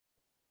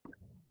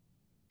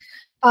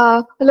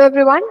Hello,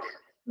 everyone.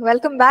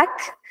 Welcome back.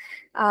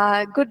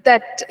 Good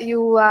that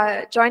you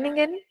are joining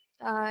in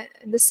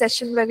this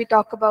session where we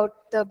talk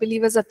about the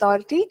believer's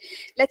authority.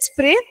 Let's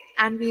pray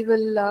and we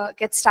will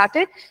get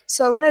started.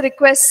 So, I want to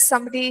request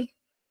somebody,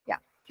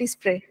 please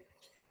pray.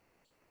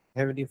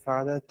 Heavenly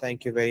Father,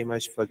 thank you very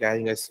much for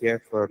guiding us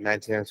here for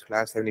 99th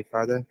class, Heavenly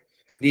Father.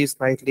 Please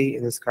mightily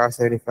in this class,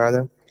 Heavenly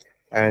Father,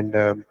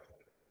 and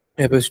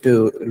help us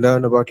to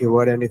learn about your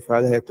word, Heavenly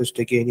Father. Help us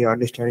to gain your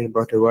understanding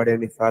about your word,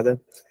 Heavenly Father.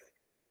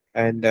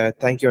 And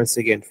thank you once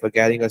again for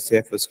guiding us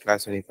here for this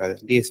class, Heavenly Father.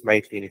 Please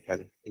mightily, Heavenly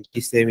Father. In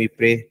Jesus' name we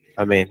pray.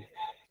 Amen.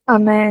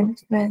 Amen.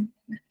 Amen.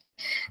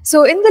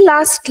 So, in the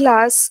last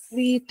class,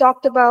 we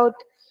talked about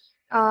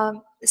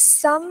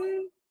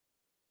some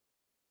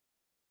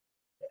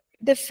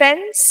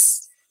defensive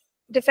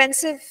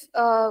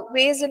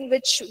ways in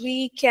which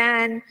we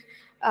can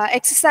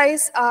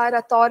exercise our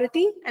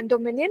authority and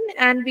dominion,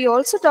 and we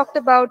also talked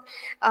about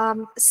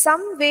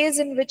some ways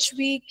in which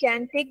we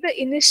can take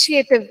the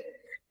initiative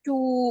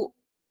to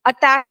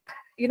attack,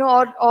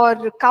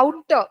 or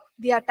counter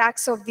the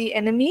attacks of the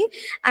enemy.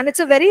 And it's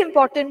a very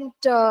important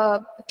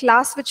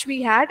class which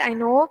we had. I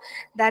know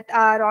that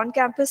our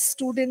on-campus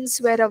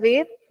students were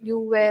away. You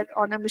were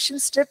on a mission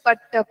trip, but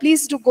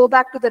please do go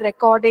back to the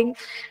recording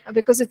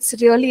because it's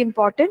really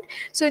important.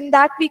 So in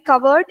that we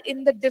covered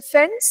in the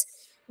defense,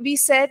 we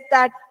said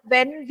that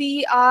when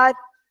we are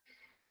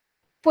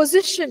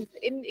positioned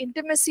in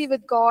intimacy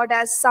with God,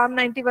 as Psalm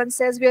 91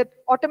 says, we are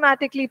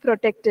automatically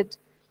protected,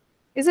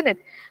 isn't it?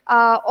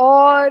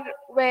 Or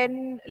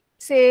when,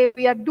 say,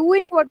 we are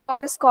doing what God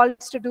has called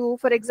us to do.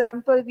 For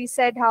example, we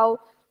said how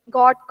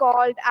God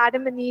called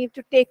Adam and Eve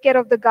to take care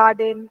of the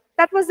garden.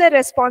 That was their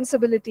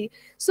responsibility.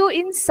 So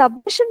in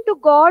submission to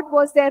God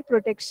was their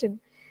protection.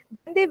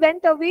 When they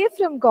went away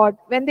from God,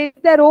 when they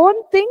did their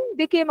own thing,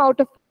 they came out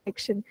of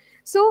protection.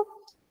 So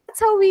that's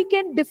how we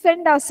can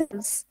defend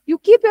ourselves. You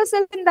keep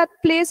yourself in that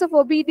place of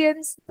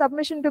obedience,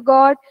 submission to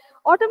God,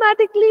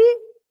 automatically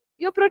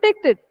you're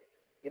protected,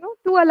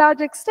 to a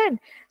large extent.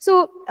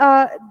 So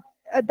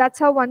that's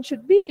how one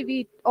should be.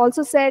 We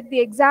also said the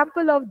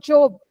example of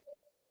Job.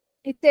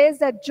 It says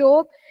that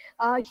Job,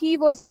 he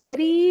was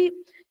very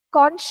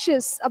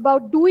conscious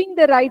about doing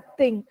the right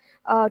thing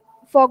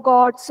for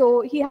God.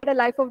 So he had a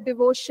life of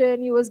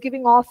devotion. He was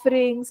giving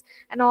offerings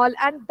and all,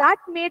 and that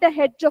made a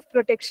hedge of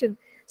protection.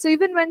 So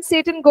even when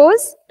Satan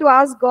goes to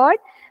ask God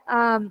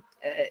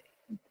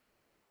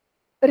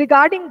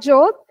regarding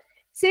Job,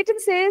 Satan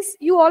says,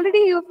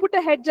 you put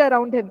a hedge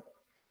around him.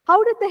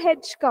 How did the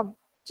hedge come?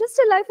 Just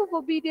a life of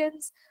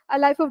obedience, a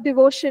life of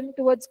devotion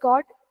towards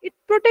God. It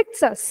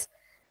protects us.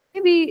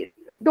 We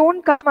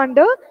don't come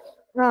under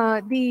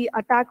the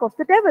attack of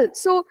the devil.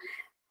 So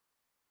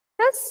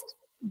just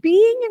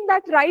being in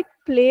that right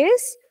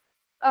place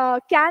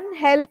can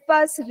help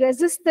us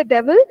resist the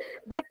devil.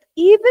 But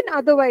even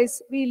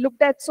otherwise, we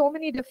looked at so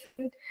many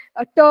different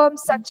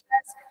terms such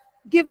as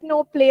give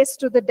no place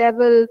to the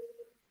devil,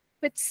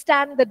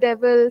 withstand the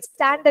devil,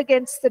 stand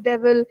against the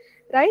devil,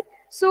 right?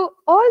 So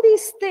all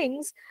these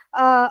things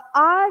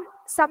are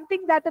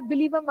something that a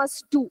believer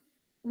must do.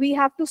 We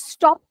have to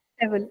stop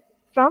the devil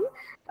from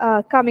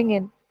coming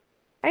in,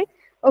 right?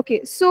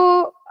 Okay,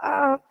 so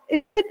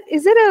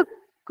is there a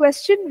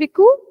question,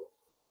 Viku?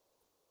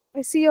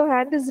 I see your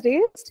hand is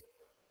raised.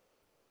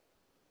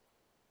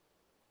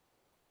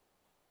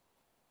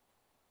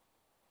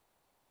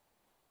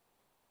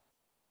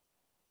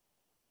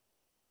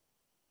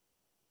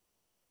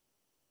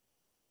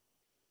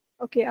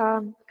 Okay,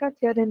 can't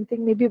hear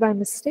anything, maybe by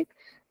mistake.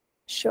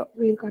 Sure,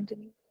 we'll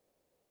continue.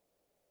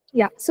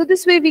 Yeah, so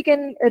this way we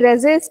can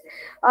resist.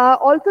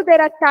 Also,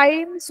 there are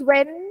times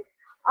when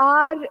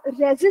our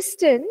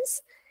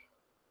resistance,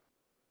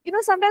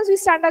 sometimes we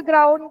stand our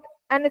ground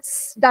and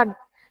it's done.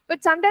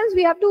 But sometimes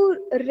we have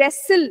to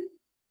wrestle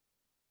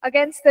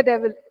against the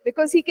devil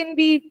because he can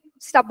be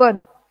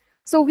stubborn.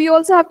 So we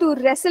also have to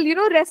wrestle.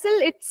 Wrestle,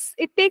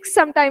 it takes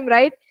some time,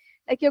 right?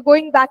 Like you're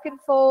going back and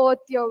forth,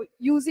 you're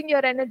using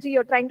your energy,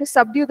 you're trying to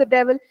subdue the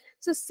devil.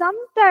 So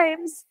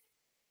sometimes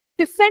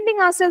defending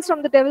ourselves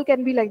from the devil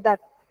can be like that.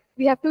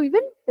 We have to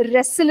even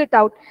wrestle it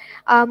out.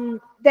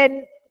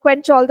 Then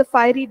quench all the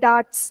fiery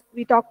darts.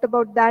 We talked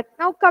about that.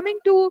 Now coming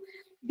to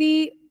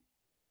the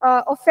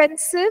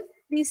offensive,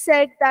 we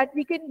said that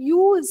we can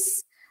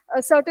use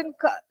certain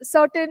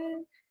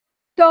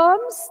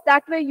terms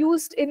that were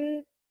used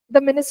in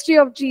the ministry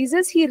of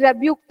Jesus. He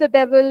rebuked the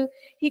devil.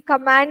 He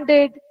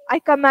commanded, I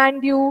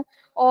command you,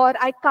 or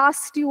I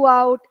cast you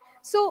out.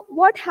 So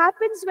what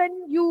happens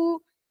when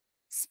you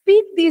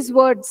speak these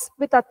words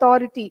with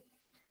authority?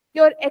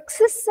 You're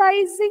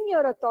exercising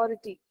your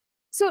authority.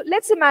 So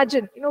let's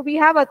imagine, we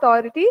have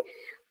authority,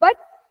 but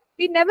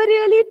we never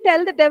really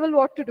tell the devil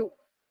what to do.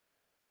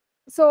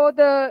 So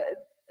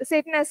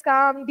Satan has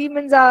come,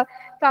 demons are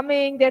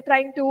coming, they're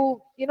trying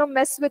to,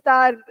 mess with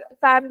our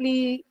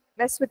family,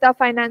 mess with our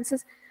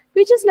finances.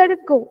 We just let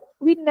it go.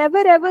 We never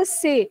ever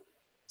say,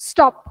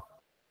 stop.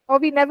 Or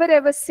we never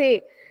ever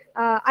say,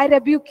 I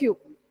rebuke you,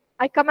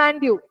 I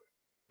command you.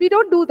 We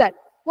don't do that.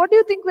 What do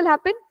you think will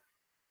happen?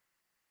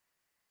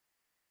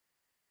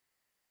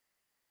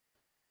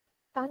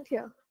 Can't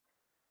hear.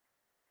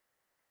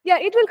 Yeah,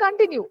 it will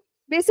continue.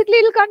 Basically,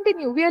 it will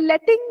continue. We are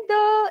letting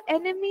the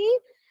enemy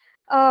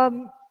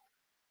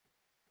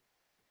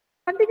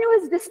continue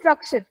his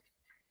destruction.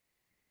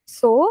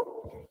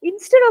 So,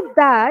 instead of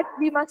that,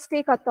 we must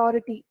take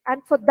authority.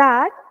 And for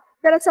that,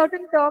 there are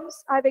certain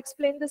terms. I've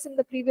explained this in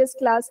the previous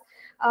class.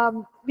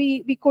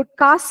 We could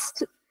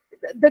cast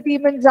the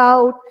demons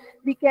out.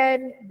 We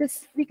can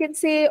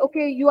say,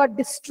 okay, you are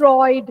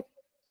destroyed.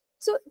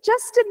 So,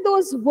 just in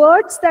those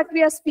words that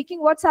we are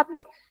speaking, what's happening?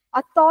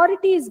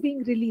 Authority is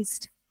being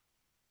released.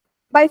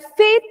 By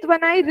faith,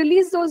 when I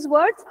release those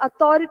words,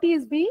 authority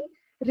is being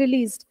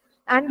released.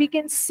 And we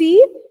can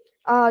see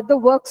the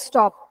work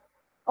stop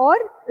or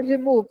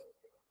remove.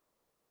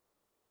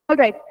 All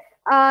right.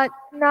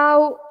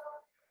 Now,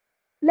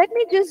 let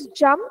me just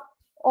jump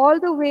all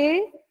the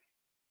way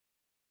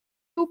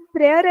to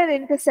prayer and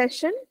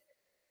intercession.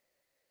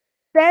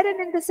 Prayer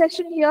and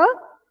intercession here,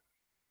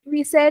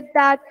 we said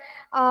that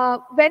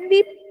when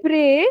we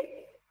pray,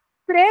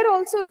 prayer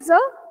also is a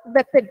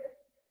weapon.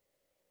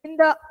 In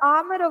the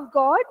armor of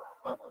God,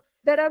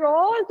 there are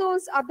all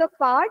those other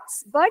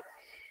parts, but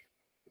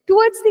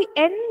towards the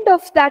end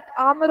of that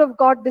armor of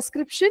God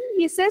description,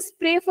 he says,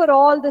 pray for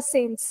all the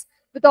saints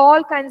with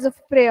all kinds of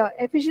prayer.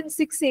 Ephesians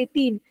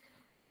 6:18.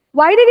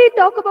 Why did he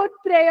talk about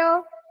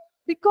prayer?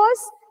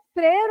 Because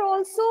prayer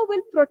also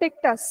will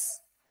protect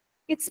us.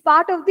 It's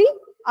part of the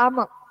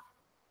armor.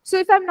 So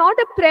if I'm not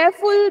a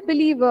prayerful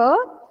believer,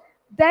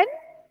 then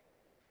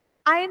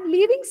I am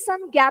leaving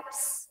some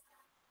gaps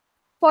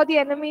for the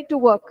enemy to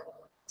work.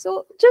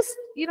 So just,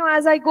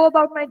 as I go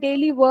about my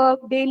daily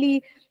work,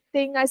 daily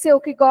thing, I say,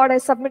 okay, God, I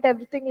submit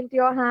everything into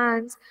your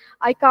hands.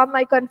 I come,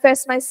 I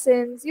confess my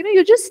sins.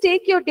 You just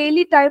take your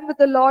daily time with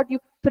the Lord, you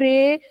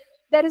pray.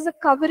 There is a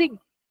covering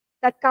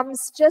that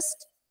comes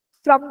just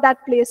from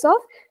that place of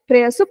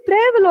prayer. So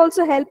prayer will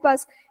also help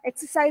us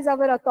exercise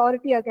our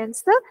authority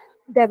against the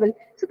devil.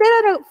 So there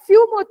are a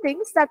few more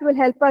things that will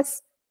help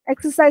us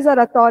exercise our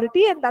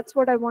authority, and that's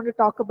what I want to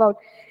talk about.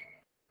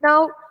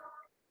 Now,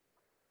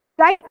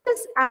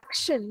 righteous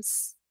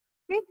actions,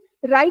 okay?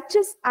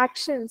 Righteous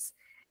actions,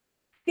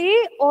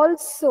 they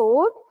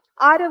also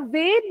are a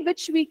way in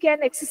which we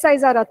can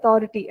exercise our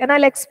authority. And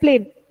I'll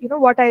explain,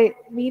 what I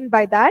mean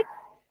by that.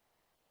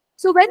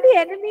 So when the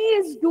enemy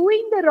is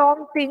doing the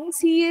wrong things,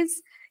 he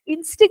is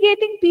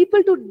instigating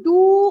people to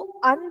do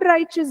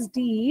unrighteous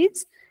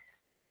deeds.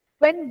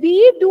 When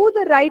we do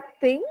the right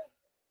thing,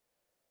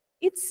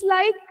 it's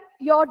like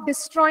you're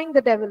destroying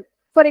the devil.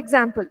 For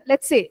example,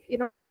 let's say,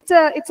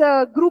 it's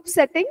a group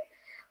setting,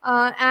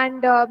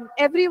 and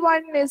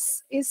everyone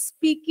is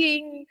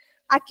speaking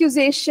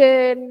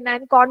accusation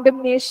and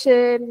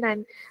condemnation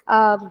and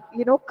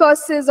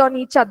curses on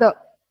each other.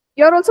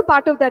 You're also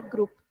part of that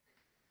group.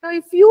 Now,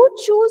 if you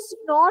choose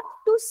not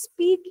to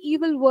speak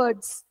evil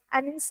words,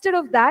 and instead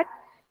of that,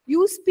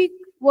 you speak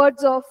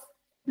words of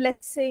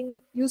blessing,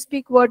 you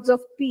speak words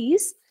of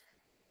peace,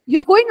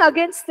 you're going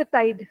against the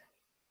tide.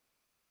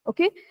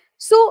 Okay?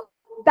 So,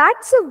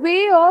 that's a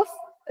way of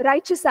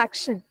righteous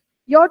action.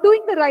 You're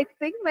doing the right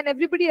thing when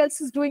everybody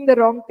else is doing the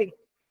wrong thing.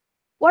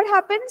 What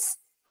happens?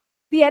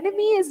 The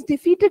enemy is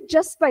defeated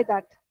just by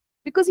that,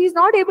 because he's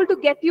not able to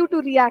get you to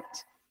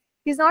react.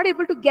 He's not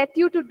able to get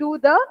you to do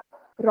the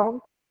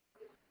wrong.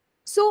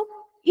 So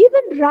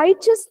even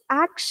righteous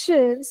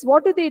actions,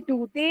 what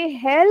do? They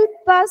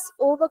help us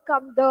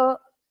overcome the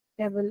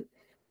devil.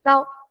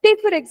 Now,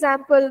 take for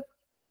example,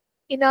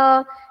 in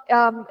a,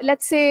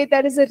 let's say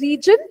there is a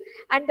region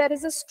and there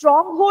is a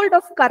stronghold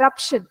of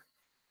corruption.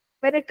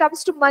 When it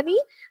comes to money,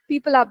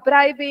 people are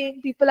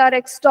bribing, people are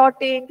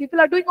extorting,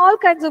 people are doing all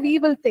kinds of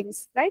evil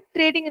things, right?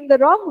 Trading in the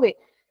wrong way.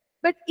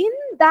 But in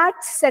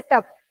that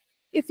setup,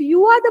 if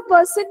you are the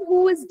person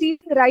who is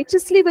dealing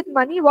righteously with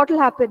money, what will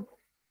happen?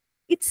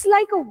 It's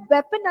like a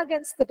weapon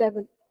against the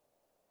devil.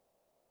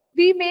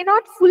 We may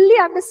not fully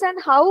understand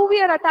how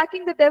we are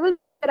attacking the devil,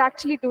 we are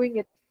actually doing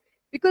it.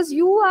 Because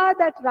you are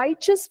that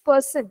righteous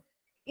person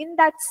in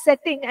that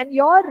setting, and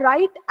your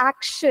right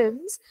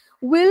actions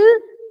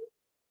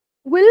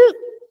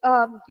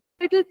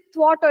it'll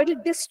thwart or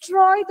it'll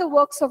destroy the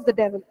works of the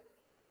devil.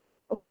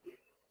 Okay.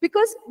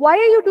 Because why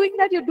are you doing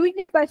that? You're doing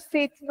it by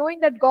faith,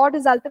 knowing that God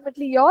is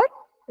ultimately your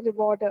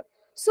rewarder.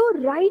 So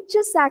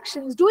righteous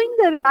actions, doing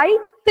the right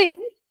thing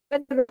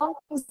when the wrong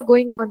things are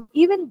going on,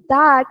 even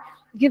that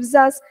gives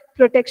us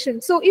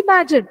protection. So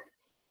imagine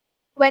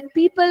when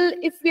people,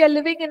 if we are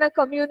living in a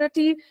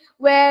community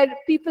where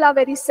people are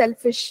very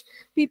selfish,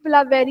 people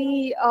are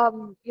very,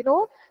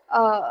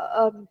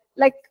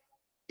 like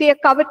they are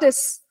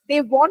covetous,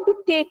 they want to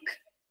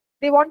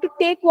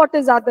take what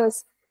is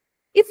others.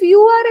 If you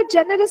are a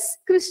generous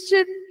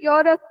Christian,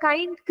 you're a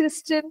kind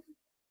Christian,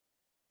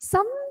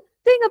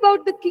 something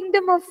about the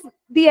kingdom of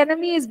the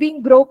enemy is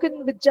being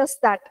broken with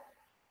just that.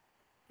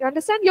 You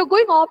understand? You're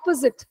going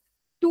opposite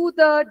to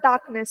the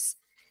darkness.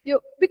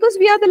 Because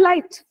we are the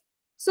light.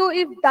 So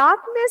if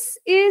darkness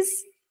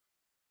is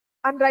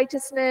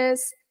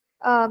unrighteousness,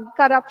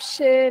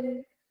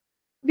 corruption,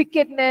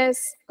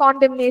 wickedness,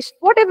 condemnation,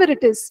 whatever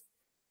it is,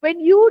 when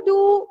you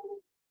do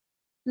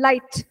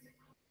light,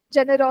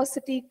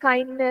 generosity,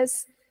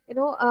 kindness,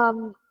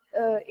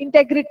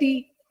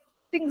 integrity,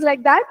 things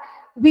like that,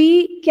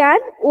 we can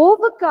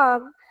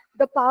overcome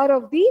the power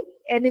of the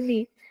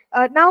enemy.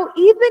 Now,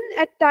 even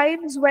at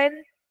times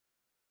when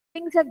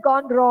things have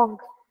gone wrong,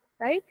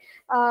 right?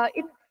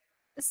 In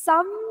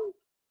some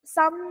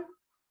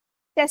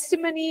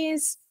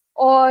testimonies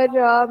or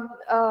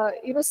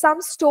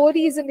some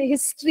stories in the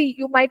history,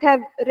 you might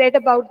have read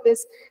about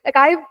this. Like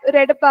I've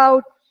read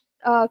about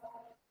uh,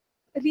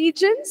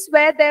 regions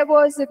where there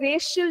was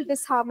racial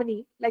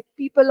disharmony, like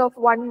people of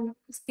one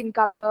skin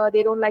color,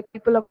 they don't like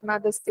people of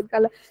another skin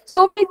color.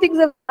 So many things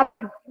have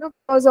happened,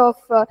 because of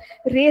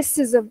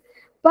racism.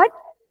 But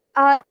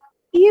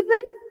even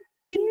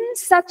in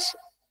such,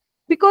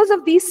 because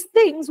of these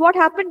things, what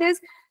happened is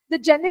the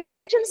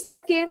generations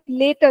came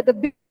later, the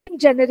big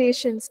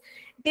generations,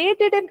 they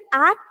did an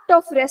act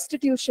of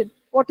restitution.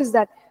 What is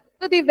that?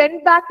 So they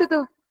went back to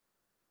the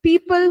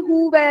people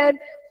who were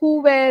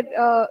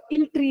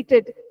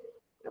ill-treated,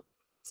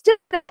 still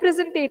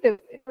representative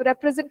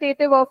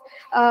of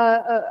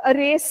a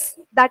race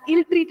that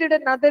ill-treated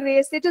another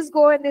race. They just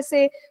go and they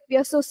say, we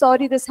are so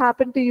sorry this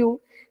happened to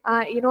you.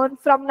 And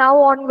from now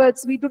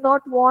onwards, we do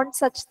not want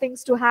such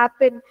things to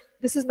happen.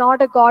 This is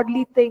not a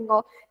godly thing.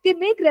 Or they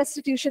make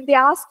restitution. They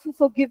ask for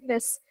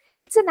forgiveness.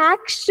 It's an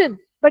action,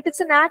 but it's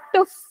an act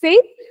of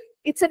faith.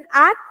 It's an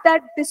act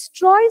that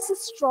destroys a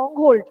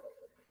stronghold.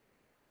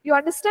 You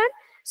understand?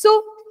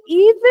 So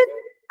even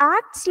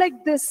acts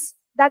like this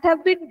that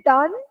have been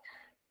done,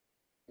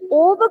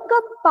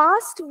 overcome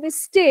past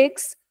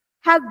mistakes,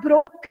 have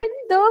broken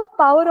the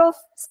power of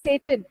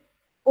Satan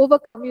over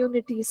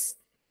communities.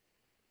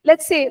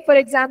 Let's say, for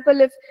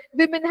example, if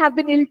women have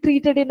been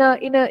ill-treated in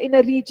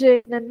a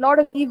region, and a lot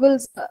of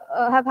evils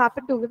have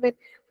happened to women,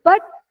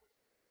 but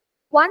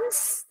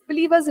once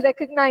believers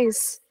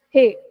recognize,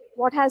 hey,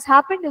 what has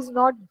happened is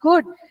not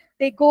good,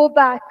 they go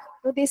back,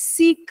 they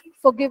seek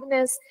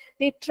forgiveness,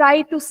 they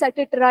try to set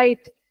it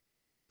right,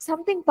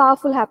 something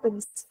powerful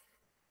happens.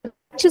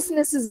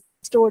 Righteousness is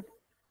restored.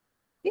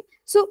 Okay?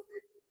 So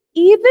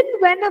even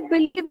when a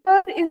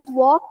believer is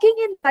walking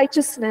in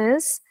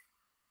righteousness,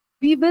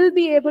 we will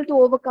be able to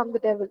overcome the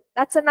devil.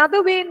 That's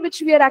another way in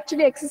which we are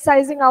actually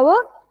exercising our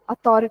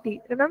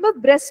authority. Remember,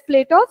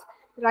 breastplate of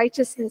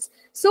righteousness.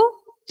 So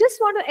just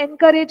want to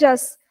encourage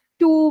us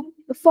to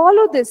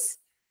follow this,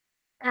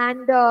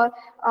 and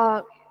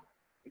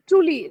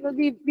truly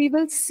we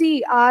will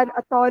see our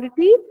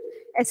authority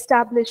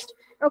established.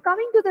 Now,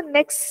 coming to the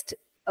next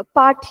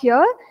part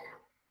here,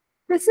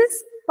 this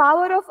is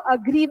power of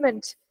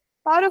agreement.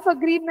 Power of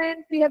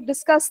agreement, we have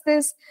discussed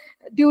this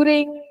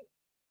during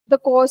the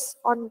course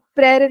on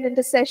prayer and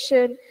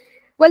intercession.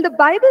 Well, the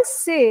Bible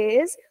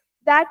says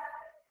that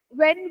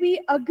when we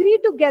agree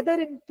together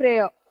in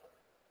prayer,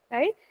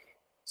 right,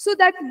 so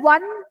that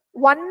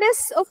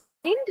oneness of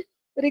mind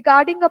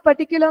regarding a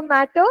particular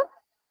matter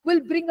will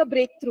bring a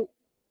breakthrough.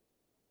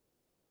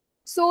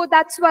 So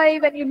that's why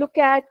when you look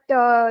at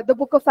the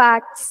book of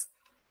Acts,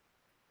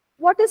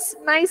 what is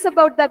nice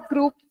about that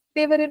group?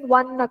 They were in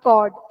one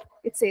accord,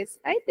 it says,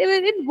 right? They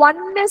were in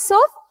oneness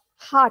of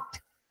heart.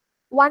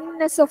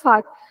 Oneness of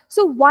heart.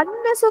 So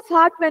oneness of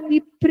heart, when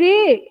we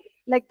pray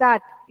like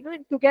that,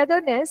 in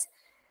togetherness,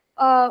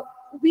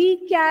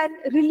 we can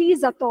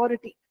release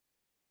authority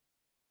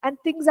and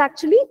things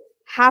actually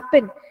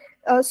happen.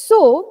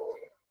 So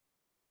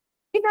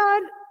in our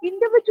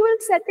individual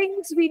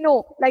settings, we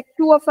know, like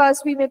two of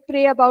us, we may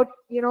pray about,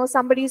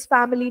 somebody's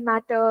family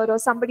matter or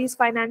somebody's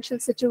financial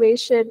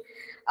situation,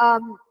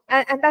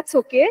 and that's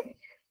okay.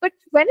 But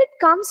when it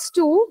comes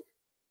to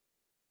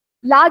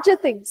larger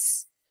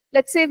things,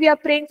 let's say we are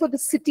praying for the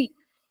city,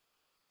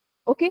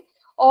 okay,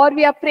 or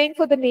we are praying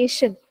for the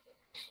nation,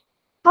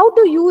 how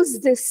to use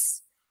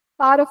this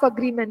power of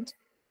agreement?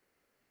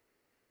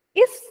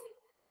 If,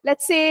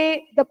 let's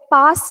say, the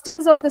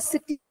pastors of the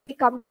city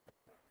come,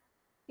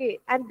 okay,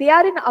 and they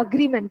are in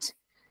agreement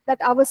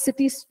that our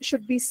cities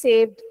should be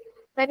saved,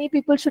 many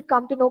people should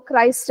come to know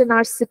Christ in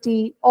our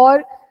city,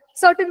 or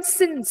certain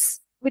sins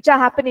which are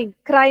happening,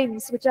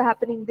 crimes which are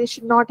happening, they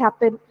should not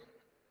happen.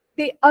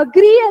 They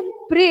agree and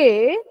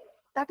pray.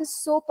 That is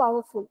so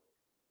powerful.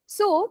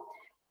 So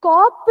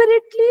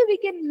corporately we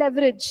can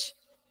leverage.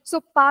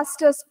 So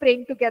pastors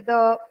praying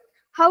together.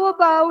 How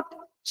about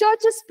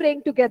churches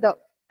praying together?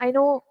 I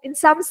know in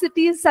some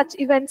cities such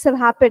events have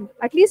happened.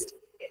 At least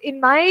in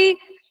my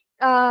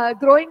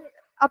growing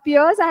up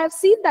years, I have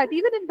seen that.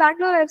 Even in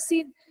Bangalore, I have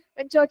seen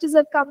when churches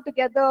have come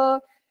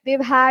together,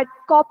 they've had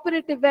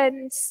corporate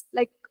events,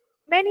 like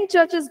many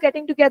churches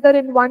getting together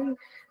in one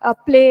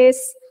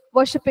place,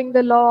 worshiping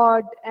the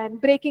Lord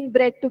and breaking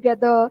bread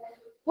together.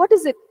 What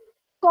is it?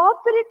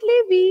 Corporately,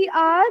 we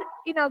are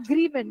in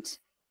agreement,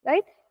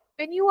 right?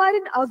 When you are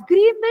in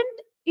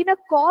agreement in a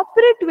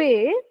corporate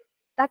way,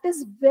 that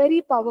is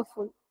very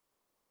powerful.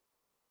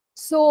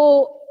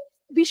 So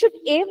we should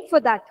aim for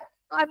that.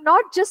 I'm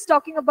not just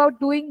talking about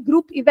doing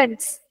group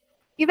events.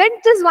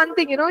 Event is one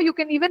thing, you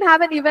can even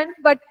have an event,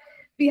 but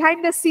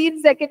behind the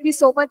scenes, there can be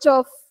so much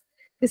of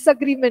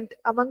disagreement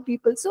among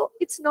people. So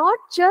it's not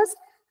just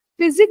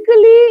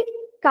physically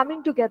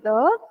coming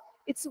together,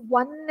 it's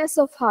oneness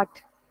of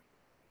heart.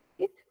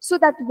 Okay? So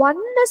that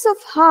oneness of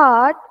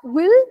heart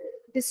will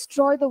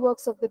destroy the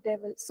works of the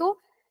devil. So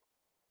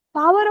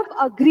power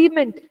of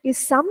agreement is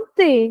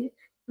something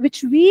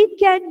which we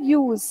can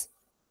use,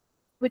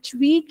 which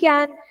we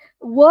can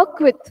work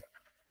with.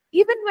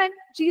 Even when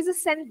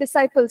Jesus sent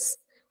disciples,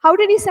 how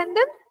did he send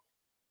them?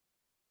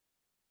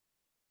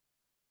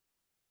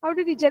 How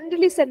did he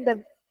generally send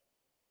them?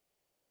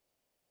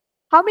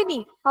 How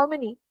many? How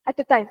many at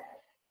a time?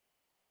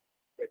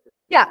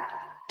 Yeah,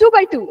 2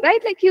 by 2, right?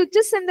 Like you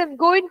just send them,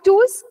 go in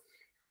twos.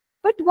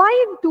 But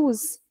why in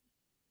twos?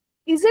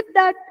 Is it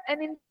that an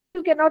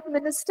individual cannot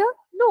minister?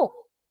 No.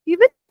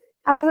 Even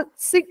as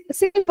a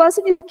single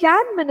person, you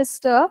can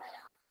minister,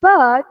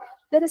 but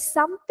there is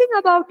something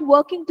about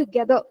working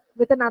together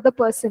with another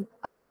person,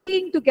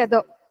 being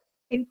together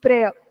in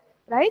prayer,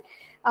 right?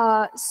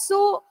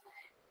 So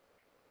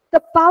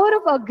the power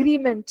of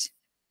agreement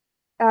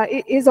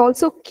is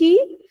also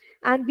key,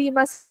 and we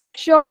must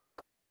ensure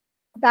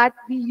that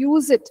we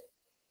use it.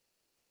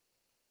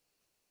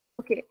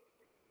 Okay.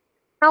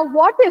 Now,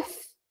 what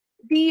if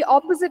the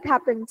opposite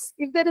happens?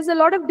 If there is a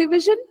lot of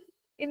division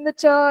in the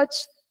church,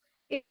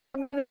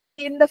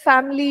 in the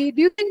family,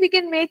 do you think we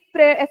can make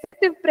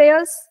effective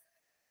prayers?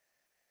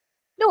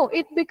 No,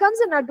 it becomes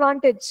an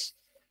advantage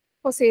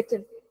for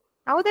Satan.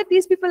 Now that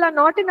these people are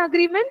not in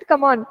agreement,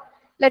 come on,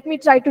 let me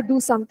try to do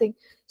something.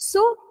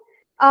 So,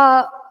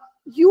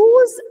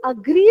 use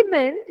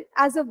agreement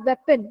as a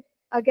weapon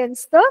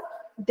against the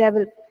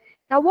devil.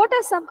 Now, what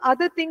are some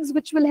other things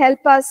which will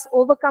help us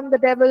overcome the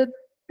devil?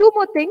 2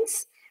 more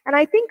things, and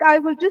I think I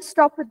will just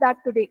stop with that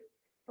today.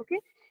 Okay.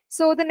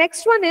 So the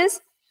next one is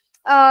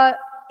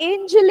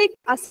angelic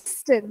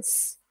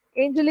assistance.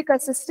 Angelic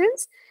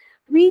assistance.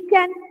 We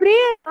can pray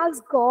and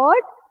ask God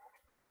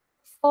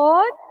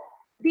for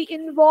the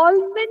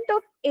involvement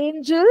of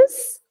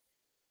angels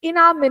in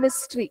our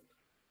ministry.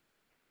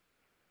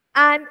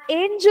 And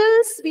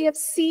angels, we have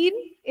seen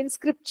in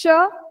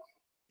scripture,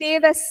 they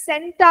were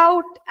sent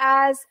out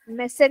as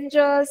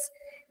messengers.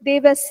 They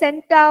were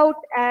sent out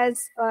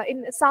as,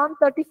 in Psalm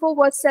 34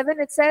 verse 7,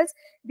 it says,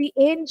 the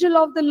angel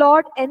of the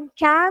Lord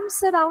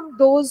encamps around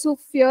those who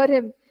fear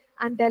him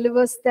and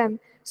delivers them.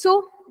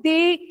 So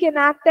they can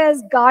act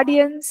as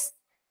guardians.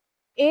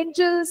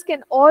 Angels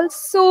can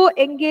also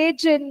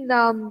engage in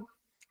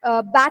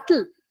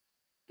battle.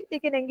 They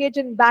can engage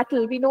in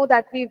battle. We know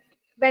that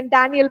when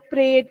Daniel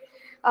prayed,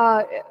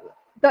 uh,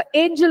 the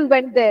angel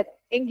went there,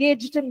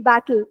 engaged in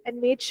battle, and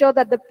made sure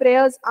that the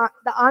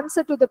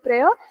answer to the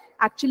prayer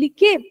actually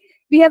came.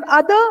 We have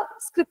other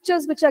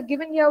scriptures which are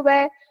given here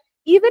where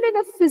even in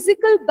a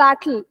physical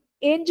battle,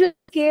 angels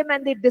came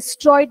and they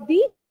destroyed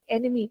the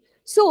enemy.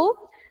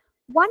 So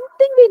one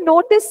thing we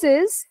notice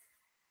is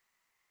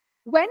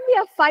when we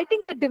are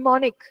fighting the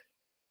demonic,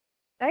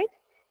 right?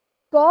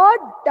 God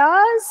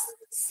does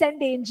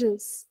send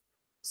angels.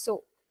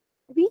 So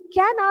we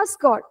can ask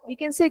God. We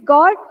can say,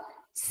 God,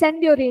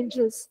 send your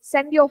angels.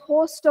 Send your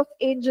host of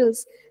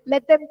angels.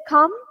 Let them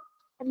come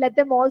and let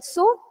them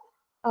also,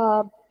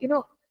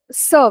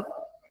 serve.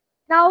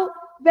 Now,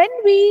 when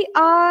we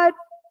are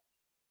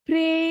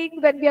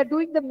praying, when we are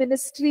doing the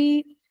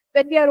ministry,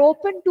 when we are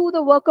open to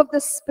the work of the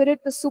Spirit,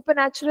 the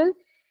supernatural,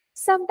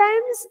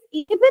 sometimes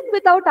even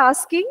without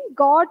asking,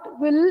 God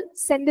will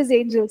send his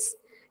angels.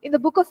 In the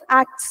book of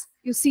Acts,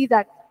 you see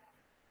that.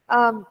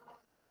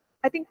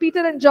 I think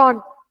Peter and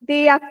John,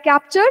 they are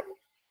captured,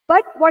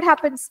 but what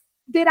happens?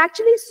 They're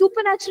actually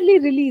supernaturally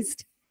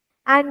released.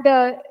 And,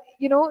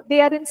 they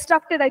are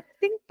instructed, I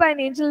think by an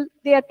angel,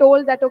 they are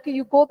told that, okay,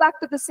 you go back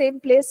to the same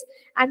place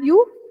and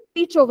you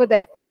teach over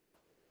there.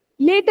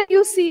 Later,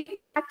 you see,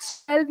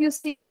 Acts 12, you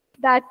see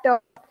that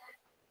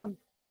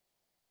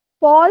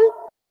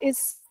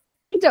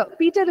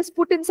Peter is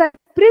put inside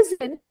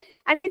prison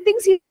and he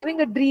thinks he's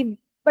having a dream.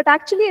 But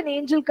actually, an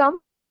angel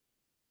comes,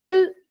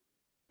 takes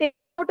him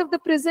out of the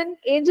prison.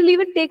 Angel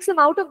even takes him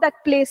out of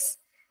that place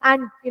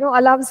and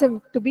allows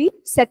him to be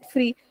set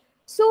free.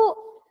 So,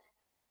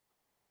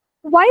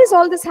 why is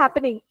all this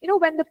happening?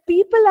 When the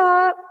people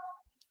are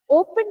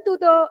open to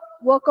the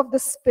work of the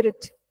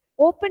Spirit,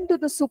 open to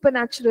the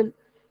supernatural,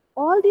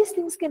 all these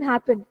things can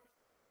happen.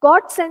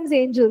 God sends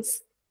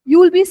angels. You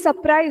will be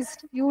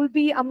surprised. You will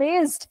be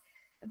amazed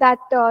that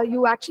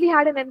you actually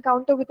had an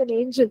encounter with an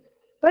angel.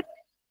 But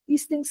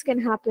these things can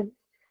happen.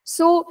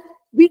 So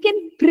we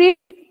can pray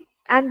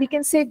and we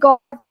can say, God,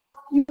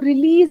 you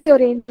release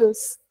your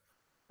angels.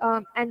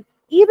 And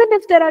even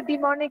if there are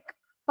demonic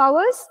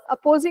powers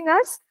opposing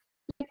us,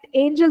 let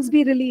angels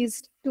be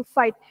released to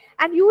fight.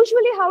 And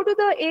usually, how do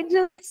the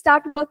angels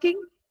start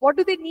working? What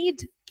do they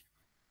need?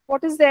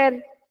 What is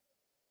their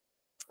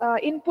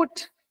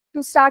input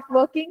to start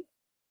working?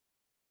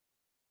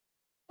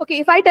 Okay,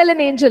 if I tell an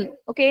angel,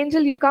 okay,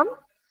 angel, you come,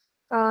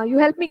 you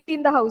help me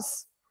clean the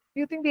house. Do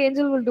you think the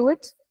angel will do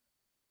it?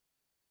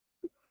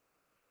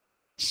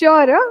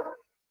 Sure, huh?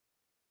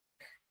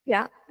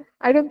 Yeah,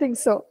 I don't think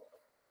so.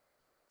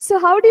 So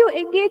how do you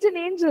engage an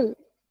angel?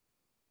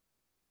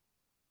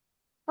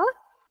 Huh?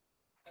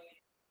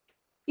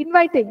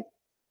 Inviting.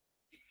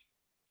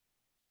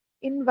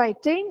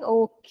 Inviting,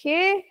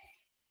 okay.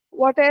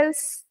 What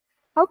else?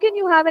 How can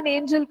you have an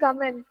angel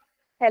come and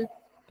help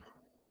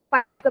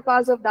fight the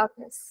powers of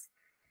darkness?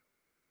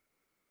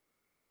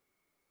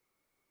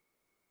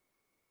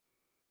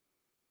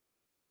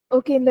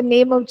 Okay, in the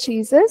name of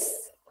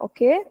Jesus.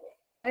 Okay,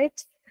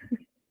 right.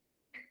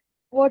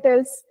 What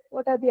else?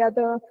 What are the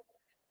other?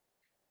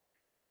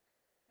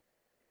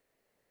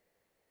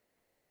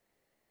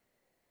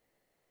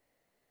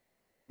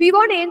 We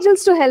want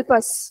angels to help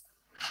us.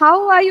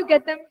 How are you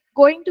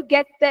going to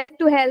get them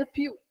to help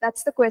you?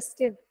 That's the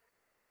question.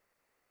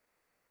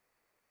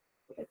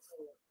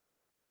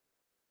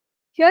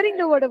 Hearing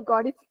the word of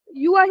God. If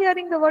you are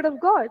hearing the word of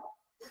God,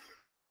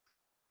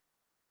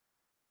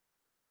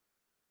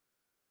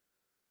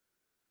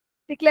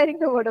 declaring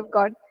the word of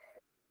God.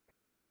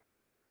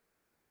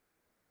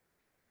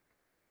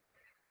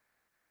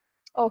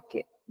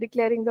 Okay,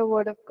 declaring the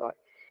word of God.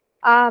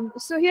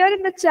 So here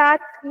in the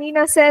chat,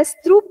 Meena says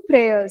through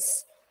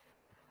prayers.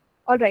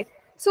 All right.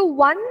 So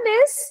one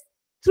is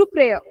through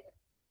prayer.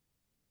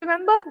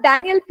 Remember,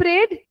 Daniel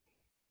prayed,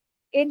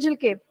 angel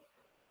came.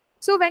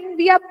 So when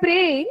we are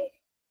praying,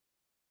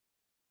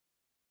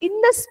 in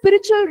the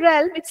spiritual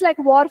realm, it's like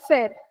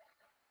warfare.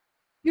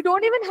 You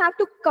don't even have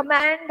to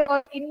command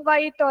or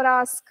invite or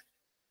ask.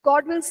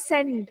 God will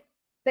send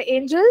the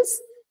angels,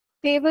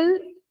 they will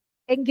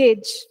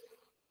engage.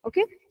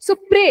 Okay? So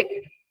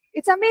pray.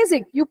 It's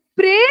amazing. You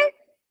pray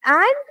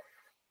and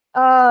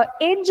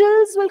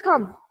angels will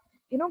come.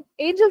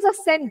 Angels are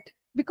sent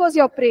because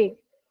you're praying.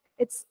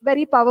 It's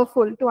very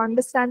powerful to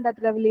understand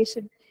that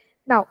revelation.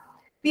 Now,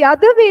 the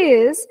other way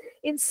is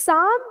in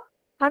Psalm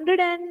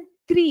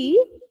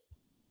 103.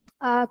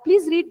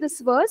 Please read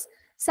this verse.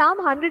 Psalm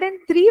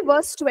 103,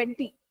 verse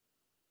 20.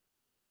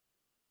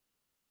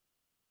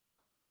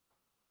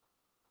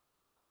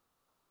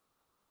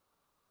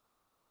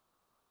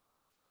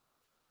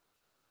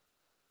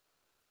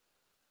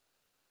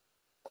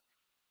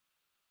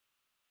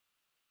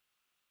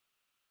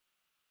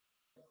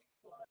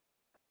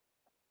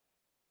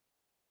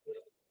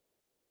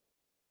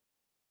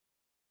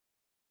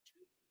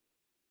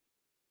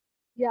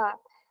 Yeah.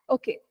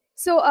 Okay.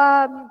 So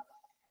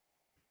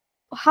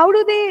how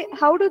do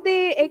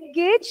they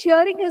engage?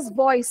 Hearing his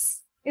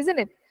voice, isn't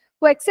it?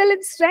 Who excel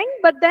in strength,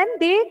 but then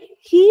they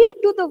heed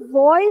to the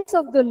voice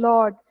of the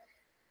Lord.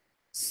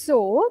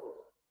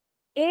 So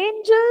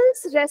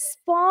angels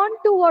respond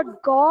to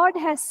what God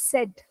has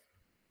said.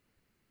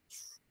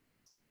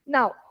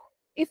 Now,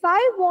 if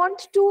I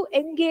want to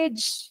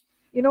engage,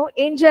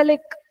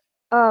 angelic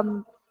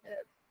um,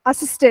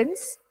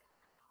 assistance,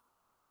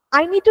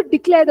 I need to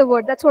declare the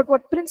word. That's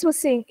what Prince was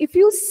saying. If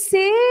you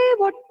say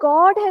what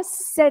God has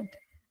said,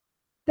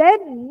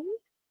 then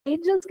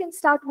angels can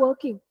start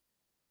working.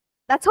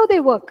 That's how they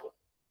work.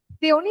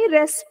 They only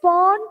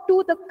respond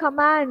to the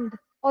command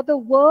or the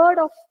word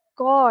of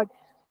God.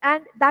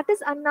 And that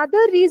is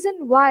another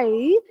reason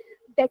why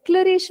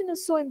declaration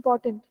is so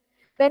important.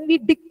 When we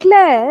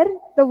declare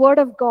the word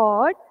of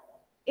God,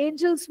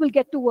 angels will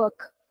get to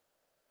work.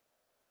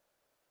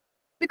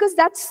 Because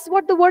that's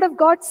what the word of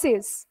God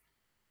says.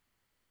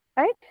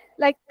 Right?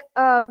 Like,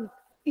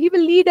 he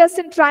will lead us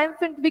in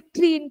triumphant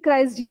victory in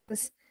Christ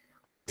Jesus.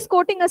 He's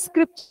quoting a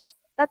scripture.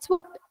 That's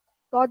what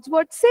God's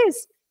word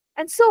says.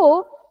 And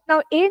so,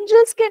 now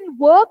angels can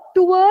work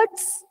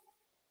towards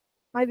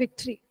my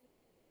victory.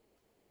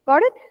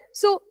 Got it?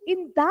 So,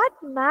 in that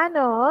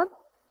manner,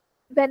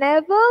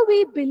 whenever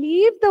we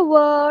believe the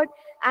word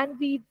and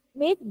we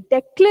make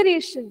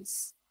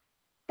declarations,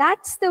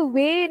 that's the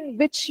way in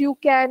which you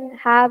can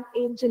have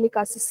angelic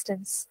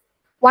assistance.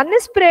 One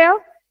is prayer,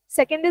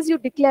 second is you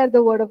declare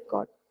the word of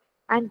God.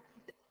 And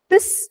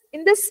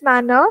in this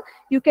manner,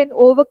 you can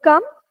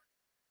overcome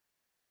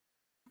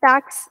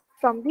attacks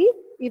from the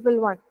evil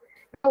one.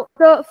 Now,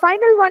 the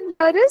final one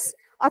here is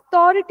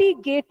authority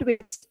gateways.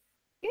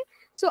 Okay?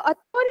 So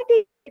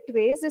authority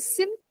gateways is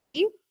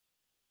simply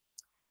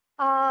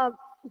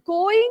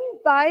going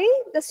by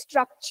the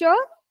structure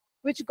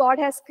which God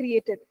has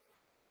created.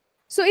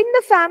 So in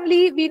the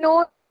family, we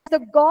know the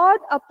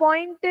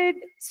God-appointed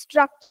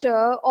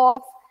structure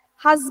of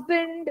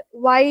husband,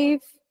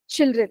 wife,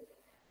 children.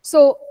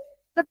 So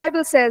the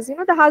Bible says,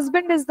 the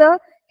husband is the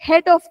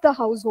head of the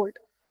household.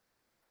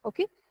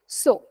 Okay?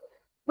 So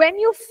when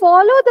you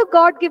follow the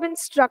God-given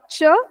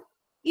structure,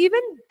 even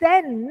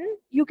then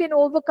you can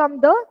overcome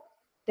the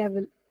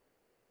devil.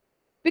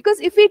 Because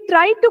if we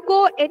try to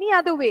go any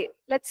other way,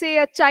 let's say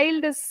a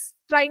child is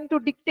trying to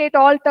dictate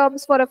all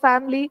terms for a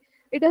family,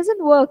 it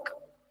doesn't work.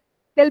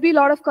 There'll be a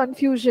lot of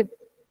confusion.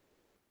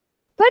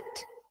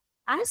 But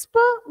as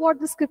per what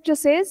the scripture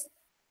says,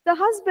 the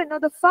husband or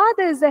the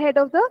father is the head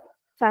of the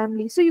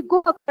family. So you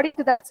go according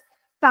to that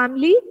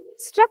family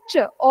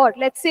structure, or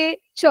let's say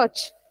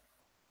church.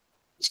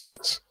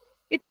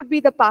 It would be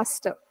the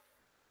pastor,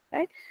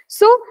 right?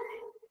 So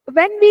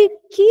when we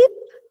keep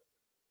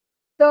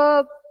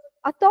the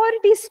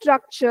authority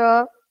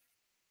structure,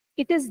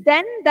 it is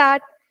then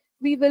that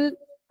we will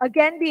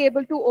again be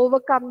able to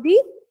overcome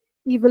the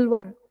evil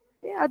one.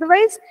 Okay?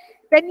 Otherwise,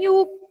 when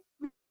you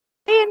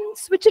and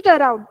switch it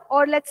around.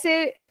 Or let's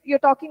say you're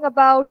talking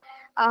about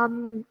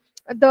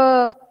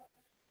the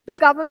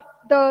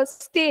the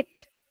state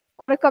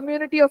or a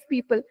community of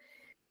people.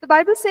 The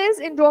Bible says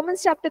in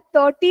Romans chapter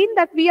 13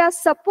 that we are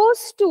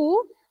supposed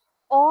to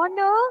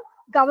honor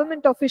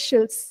government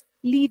officials,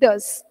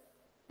 leaders.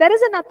 There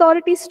is an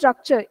authority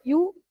structure.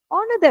 You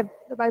honor them,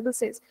 the Bible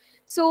says.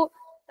 So,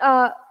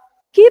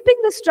 keeping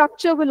the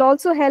structure will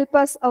also help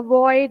us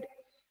avoid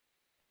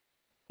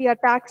the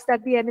attacks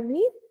that the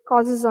enemy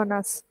causes on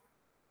us.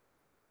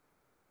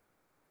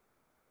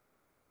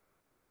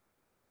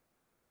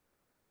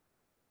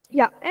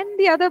 Yeah, and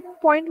the other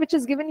point which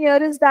is given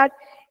here is that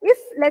if,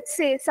 let's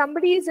say,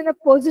 somebody is in a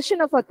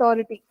position of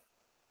authority,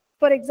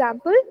 for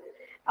example,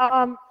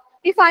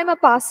 if I'm a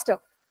pastor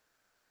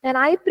and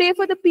I pray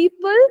for the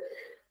people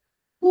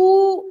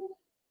who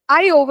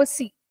I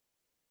oversee,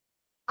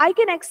 I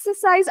can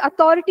exercise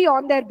authority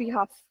on their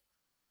behalf.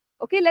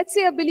 Okay, let's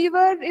say a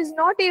believer is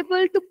not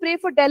able to pray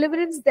for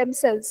deliverance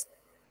themselves.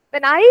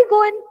 When I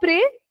go and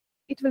pray,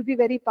 it will be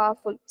very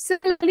powerful.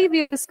 Similarly,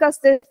 we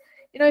discussed this.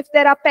 If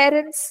there are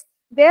parents,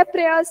 their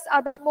prayers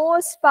are the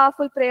most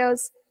powerful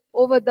prayers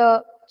over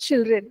the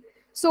children.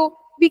 So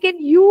we can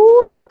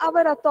use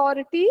our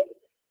authority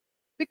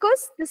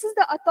because this is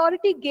the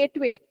authority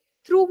gateway.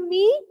 Through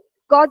me,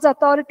 God's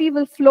authority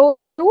will flow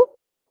to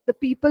the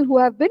people who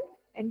have been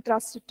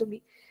entrusted to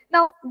me.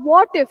 Now,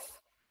 what if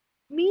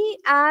me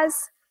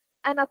as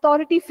an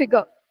authority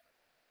figure,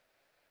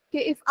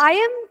 okay, if I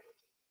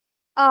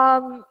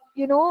am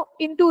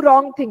into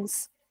wrong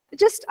things,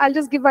 I'll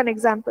just give one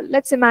example.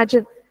 Let's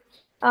imagine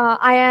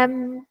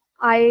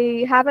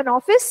I have an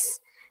office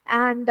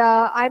and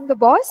I'm the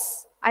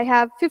boss. I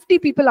have 50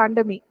 people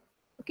under me.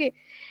 Okay,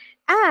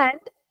 and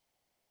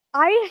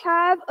I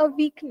have a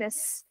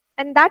weakness,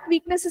 and that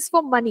weakness is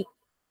for money.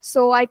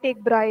 So I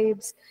take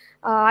bribes,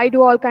 I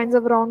do all kinds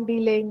of wrong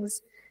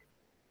dealings.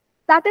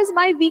 That is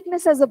my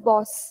weakness as a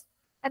boss,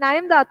 and I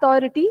am the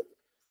authority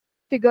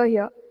figure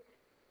here.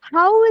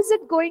 How is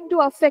it going to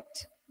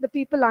affect the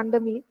people under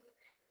me?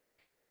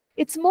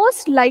 It's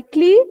most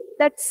likely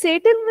that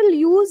Satan will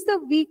use the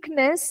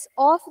weakness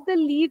of the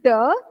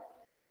leader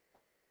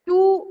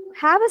to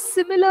have a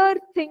similar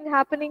thing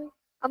happening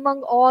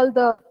among all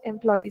the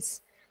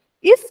employees.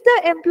 If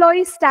the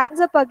employee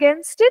stands up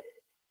against it,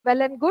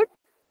 well and good.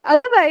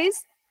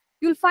 Otherwise,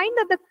 you'll find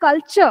that the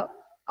culture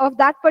of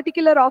that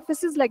particular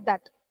office is like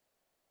that.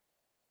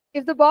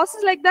 If the boss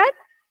is like that,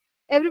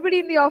 everybody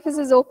in the office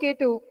is okay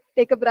to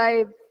take a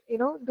bribe,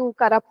 do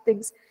corrupt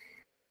things.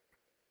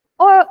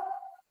 Or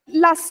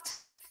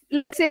lust.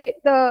 Let's say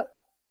the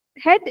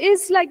head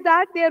is like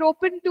that, they are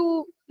open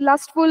to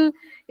lustful,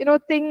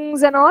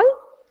 things and all.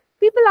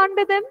 People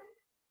under them,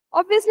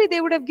 obviously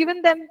they would have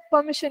given them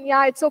permission.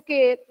 Yeah, it's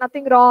okay,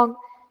 nothing wrong.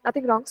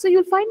 So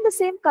you'll find the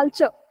same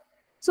culture.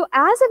 So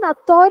as an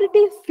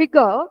authority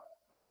figure,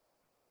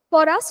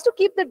 for us to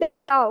keep the devil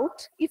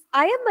out, if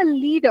I am a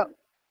leader,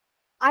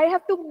 I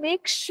have to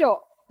make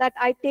sure that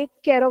I take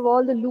care of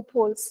all the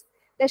loopholes.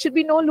 There should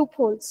be no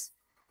loopholes.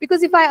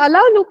 Because if I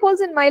allow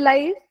loopholes in my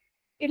life,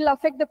 it'll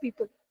affect the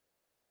people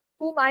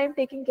whom I am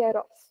taking care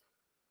of.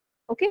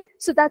 Okay,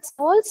 so that's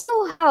also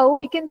how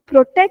we can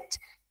protect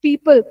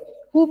people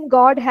whom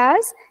God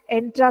has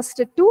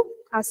entrusted to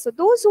us. So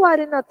those who are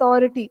in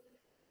authority,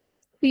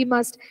 we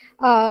must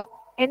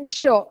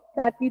ensure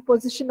that we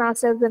position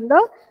ourselves in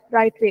the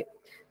right way.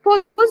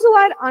 For those who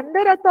are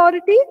under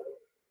authority,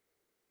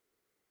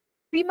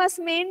 we must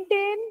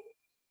maintain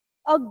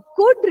a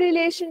good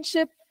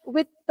relationship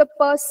with the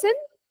person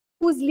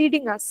who's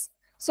leading us.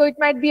 So it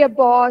might be a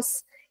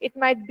boss, it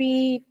might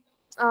be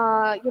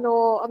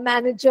a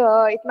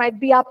manager, it might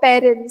be our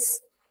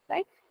parents,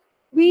 right?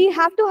 We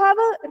have to have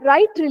a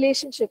right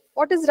relationship.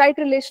 What is right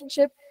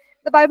relationship?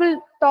 The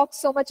Bible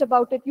talks so much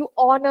about it. You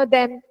honor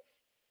them,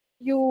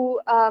 you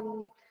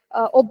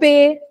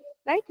obey,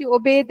 right? You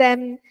obey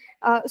them.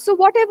 So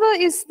whatever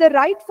is the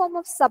right form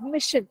of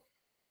submission,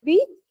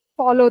 we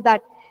follow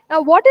that.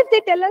 Now, what if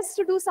they tell us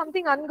to do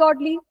something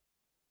ungodly?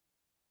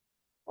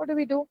 What do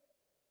we do?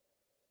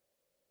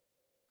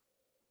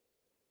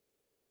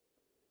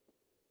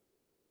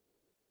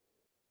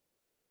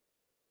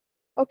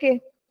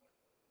 Okay.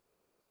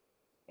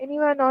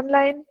 Anyone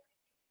online?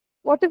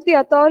 What if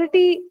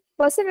the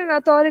person in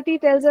authority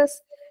tells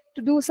us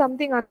to do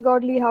something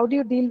ungodly? How do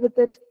you deal with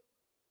it?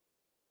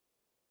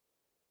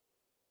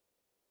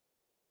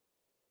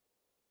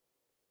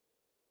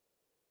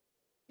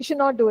 You should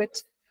not do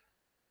it.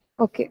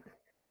 Okay.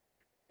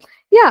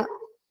 Yeah,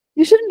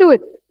 you shouldn't do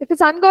it. If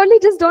it's ungodly,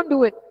 just don't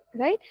do it,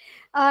 right?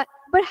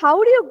 But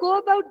how do you go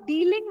about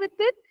dealing with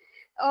it?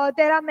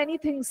 There are many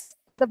things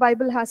the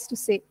Bible has to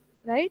say,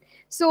 right?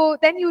 So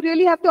then you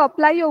really have to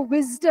apply your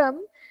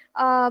wisdom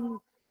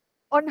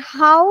on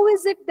how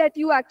is it that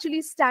you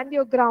actually stand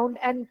your ground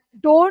and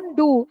don't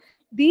do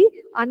the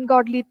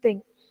ungodly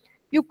thing.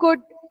 You could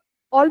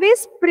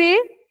always pray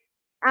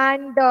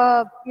and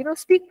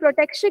speak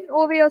protection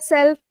over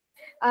yourself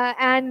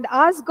and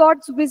ask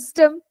God's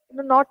wisdom,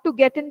 not to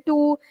get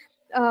into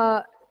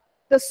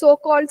the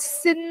so-called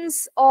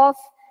sins of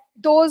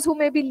those who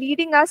may be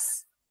leading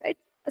us, right?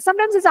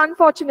 Sometimes it's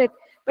unfortunate,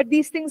 but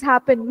these things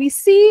happen. We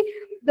see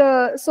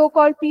the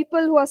so-called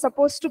people who are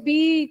supposed to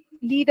be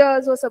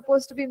leaders, who are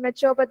supposed to be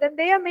mature, but then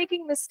they are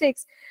making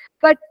mistakes.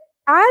 But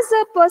as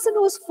a person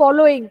who's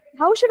following,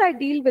 how should I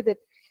deal with it?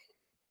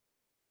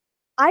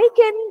 I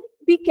can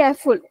be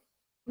careful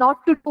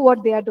not to do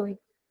what they are doing,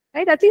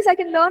 right? At least I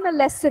can learn a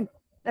lesson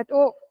that,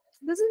 oh,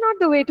 this is not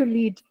the way to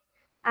lead.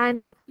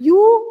 And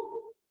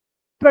you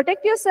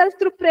protect yourself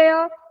through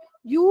prayer.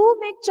 You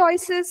make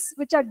choices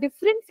which are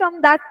different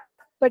from that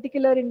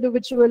particular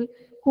individual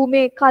who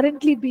may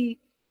currently be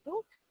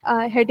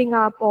heading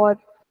up or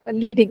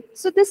leading.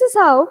 So this is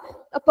how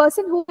a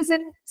person who is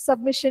in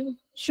submission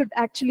should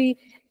actually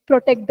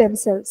protect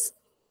themselves.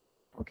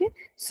 Okay,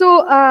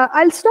 so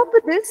I'll stop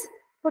with this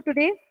for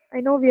today. I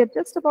know we are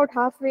just about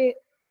halfway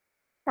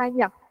time.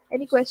 Yeah,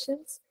 any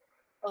questions?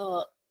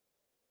 Uh,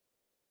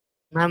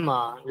 Ma'am,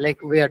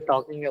 like we are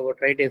talking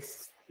about, right?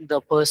 If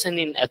the person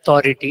in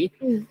authority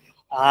Mm.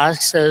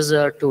 asks us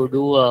to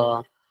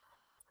do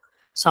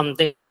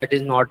something that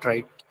is not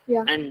right,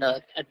 Yeah. and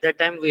at that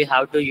time we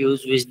have to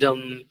use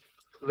wisdom.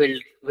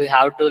 We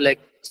have to like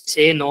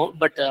say no,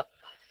 but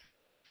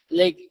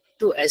like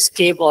to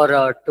escape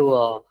or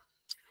to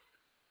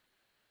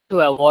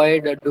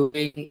avoid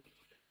doing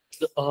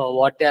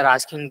what they are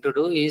asking to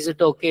do. Is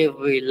it okay if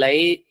we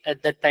lie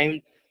at that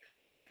time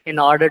in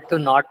order to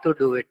not to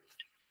do it?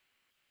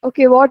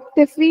 Okay, what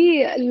if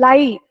we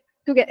lie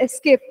to get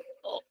escape?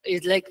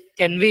 It's like,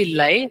 can we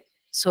lie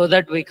so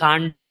that we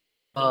can't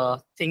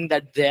think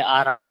that they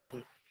are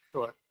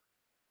sure?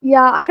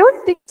 Yeah, I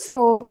don't think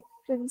so,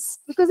 Prince,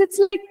 because it's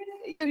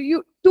like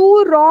you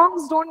two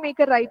wrongs don't make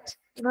a right,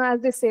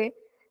 as they say.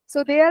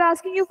 So they are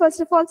asking you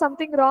first of all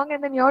something wrong,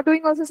 and then you're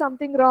doing also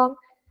something wrong.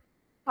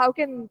 How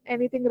can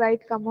anything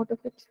right come out of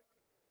it?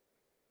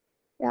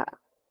 Yeah.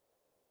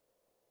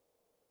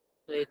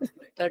 So it's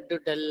better to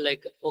tell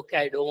like, okay,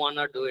 I don't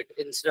wanna do it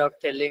instead of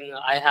telling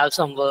I have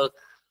some work,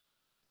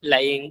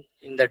 lying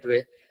in that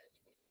way.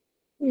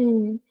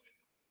 Hmm.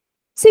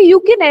 See, you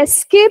can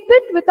escape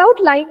it without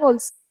lying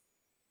also.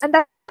 And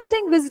that's the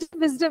thing,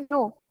 wisdom,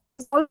 no.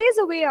 There's always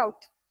a way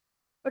out.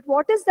 But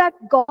what is that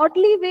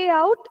godly way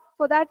out?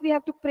 For that we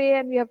have to pray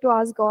and we have to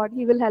ask God.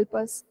 He will help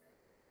us.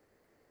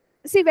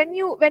 See, when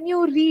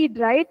you read,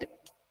 right?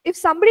 If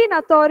somebody in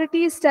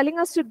authority is telling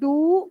us to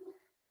do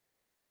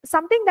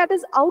something that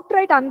is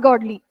outright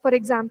ungodly, for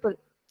example,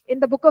 in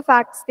the book of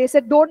Acts, they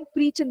said, don't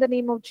preach in the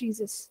name of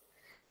Jesus.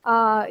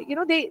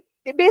 They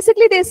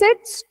basically they said,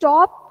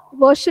 stop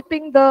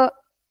worshiping God.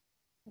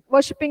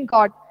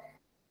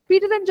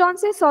 Peter and John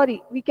say,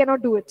 sorry, we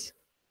cannot do it.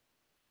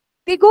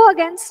 They go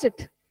against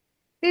it.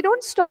 They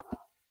don't stop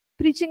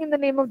preaching in the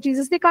name of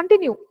Jesus. They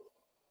continue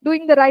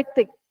doing the right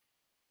thing.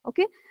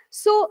 Okay.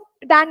 So,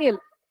 Daniel,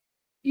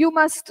 you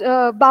must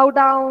bow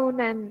down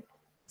and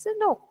say,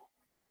 no.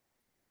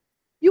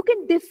 You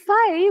can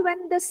defy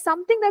when there's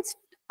something that's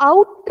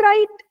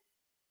outright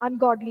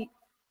ungodly.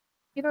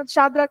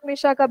 Shadrach,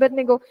 Meshach,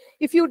 Abednego,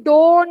 if you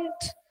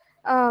don't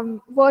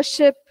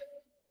worship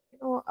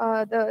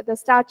the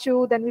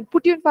statue, then we'll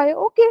put you in fire.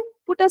 Okay,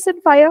 put us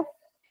in fire.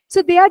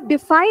 So they are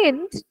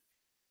defiant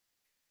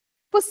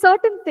for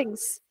certain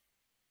things.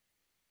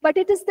 But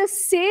it is the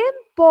same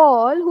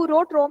Paul who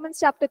wrote Romans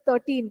chapter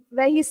 13,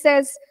 where he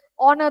says,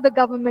 honor the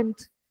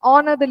government,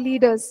 honor the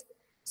leaders.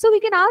 So we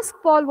can ask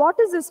Paul, what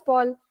is this,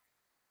 Paul?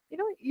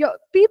 Your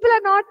people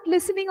are not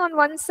listening on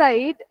one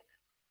side,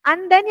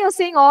 and then you're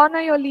saying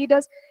honor your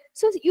leaders.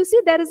 So you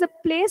see, there is a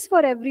place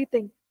for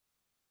everything.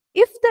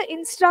 If the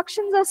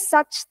instructions are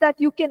such that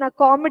you can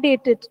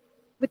accommodate it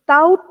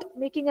without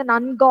making an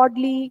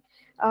ungodly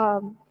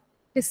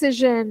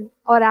decision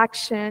or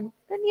action,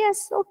 then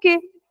yes, okay.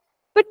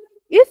 But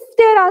if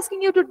they're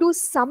asking you to do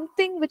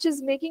something which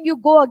is making you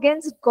go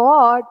against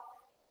God,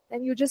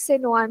 then you just say,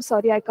 no, I'm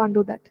sorry, I can't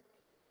do that.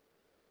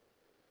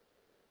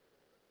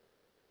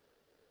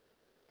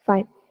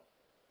 Fine.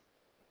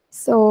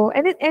 So,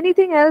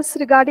 anything else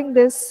regarding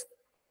this?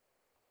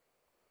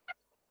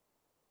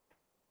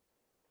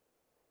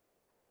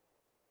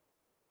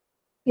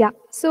 Yeah.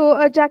 So,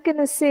 Jackin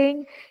is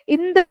saying,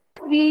 in the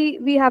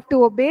we have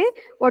to obey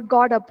what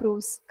God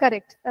approves.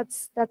 Correct.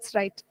 That's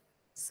right.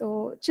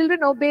 So,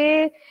 children,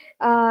 obey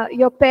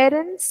your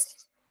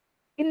parents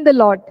in the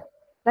Lord,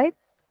 right?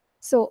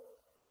 So,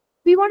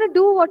 we want to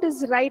do what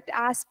is right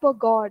as per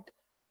God,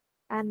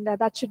 and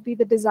that should be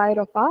the desire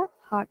of our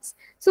hearts.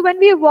 So when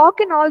we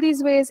walk in all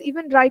these ways,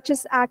 even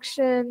righteous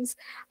actions,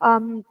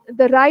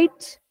 the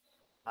right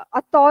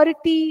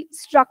authority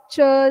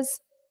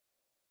structures,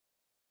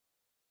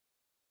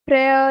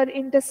 prayer,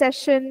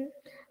 intercession,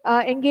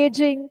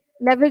 engaging,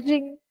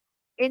 leveraging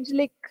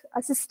angelic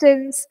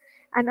assistance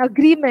and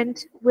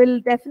agreement will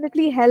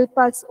definitely help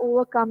us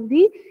overcome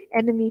the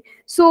enemy.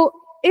 So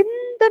in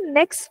the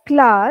next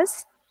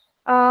class,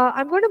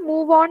 I'm going to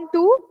move on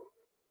to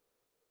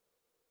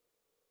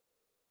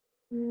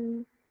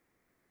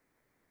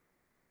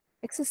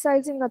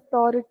exercising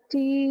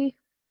authority.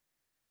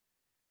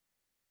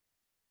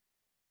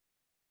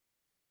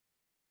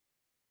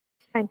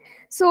 Fine.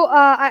 So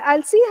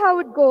I'll see how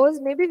it goes.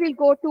 Maybe we'll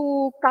go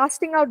to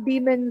casting out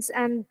demons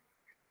and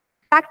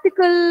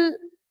practical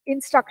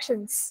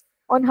instructions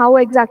on how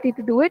exactly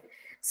to do it.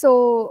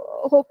 So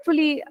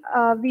hopefully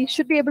we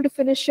should be able to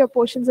finish your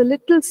portions a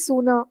little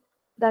sooner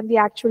than the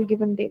actual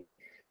given date.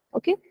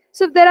 Okay.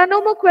 So if there are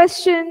no more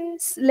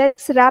questions,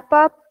 let's wrap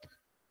up.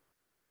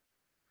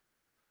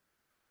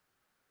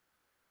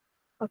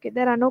 Okay,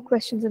 there are no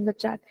questions in the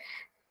chat.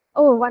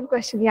 Oh, one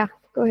question. Yeah,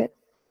 go ahead.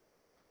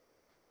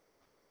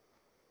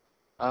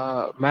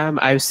 Ma'am,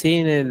 I've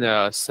seen in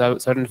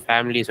certain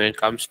families when it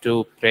comes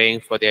to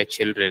praying for their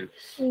children,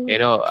 you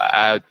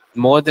know,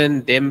 more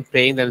than them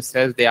praying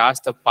themselves, they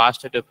ask the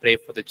pastor to pray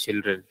for the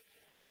children.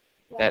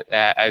 That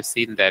I've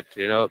seen that,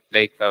 you know,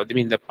 like I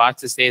mean, the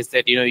pastor says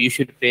that you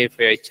should pray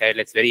for your child.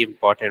 It's very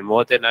important.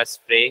 More than us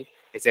praying,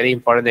 it's very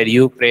important that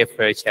you pray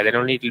for your child, and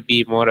only it will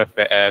be more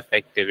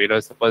effective. You know,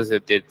 suppose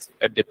that it's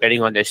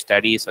depending on their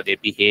studies or their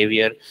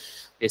behavior,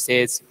 they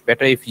say it's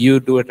better if you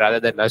do it rather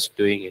than us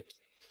doing it.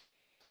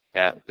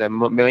 Yeah,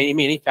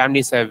 many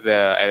families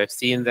I've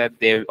seen that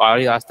they've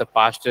already asked the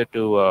pastor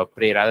to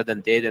pray rather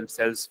than they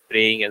themselves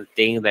praying and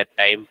taking that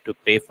time to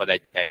pray for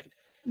that child.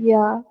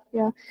 Yeah,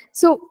 yeah.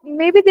 So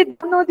maybe they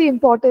don't know the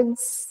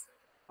importance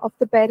of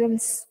the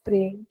parents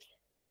praying.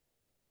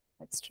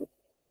 That's true.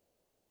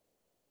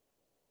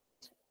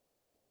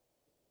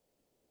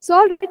 So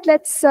all right,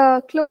 let's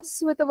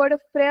close with a word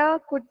of prayer.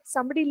 Could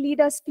somebody lead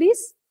us,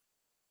 please?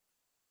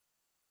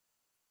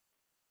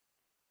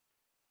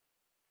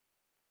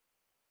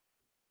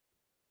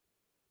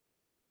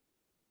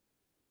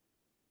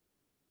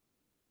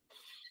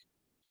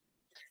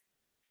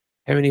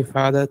 Heavenly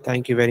Father,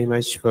 thank you very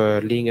much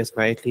for leading us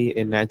mightily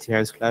in Nancy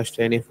Harris class,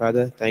 Heavenly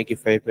Father. Thank you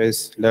for helping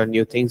us learn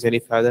new things, Heavenly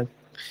Father.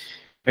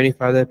 Heavenly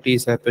Father,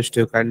 please help us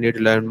to continue to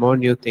learn more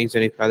new things,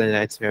 Heavenly Father, in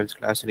Nancy Harris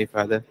class, Heavenly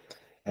Father.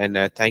 And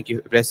thank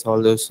you, bless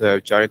all those who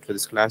have joined for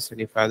this class,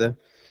 Heavenly Father.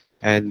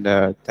 And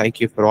thank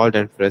you for all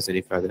done for us,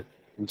 Heavenly Father.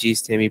 In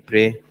Jesus' name we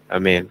pray.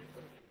 Amen.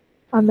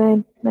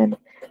 Amen. Amen.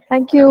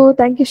 Thank you.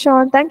 Thank you,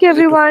 Sean. Thank you,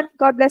 everyone.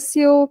 God bless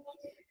you.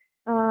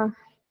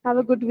 Have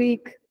a good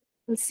week.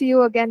 We'll see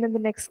you again in the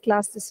next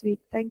class this week.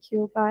 Thank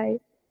you. Bye.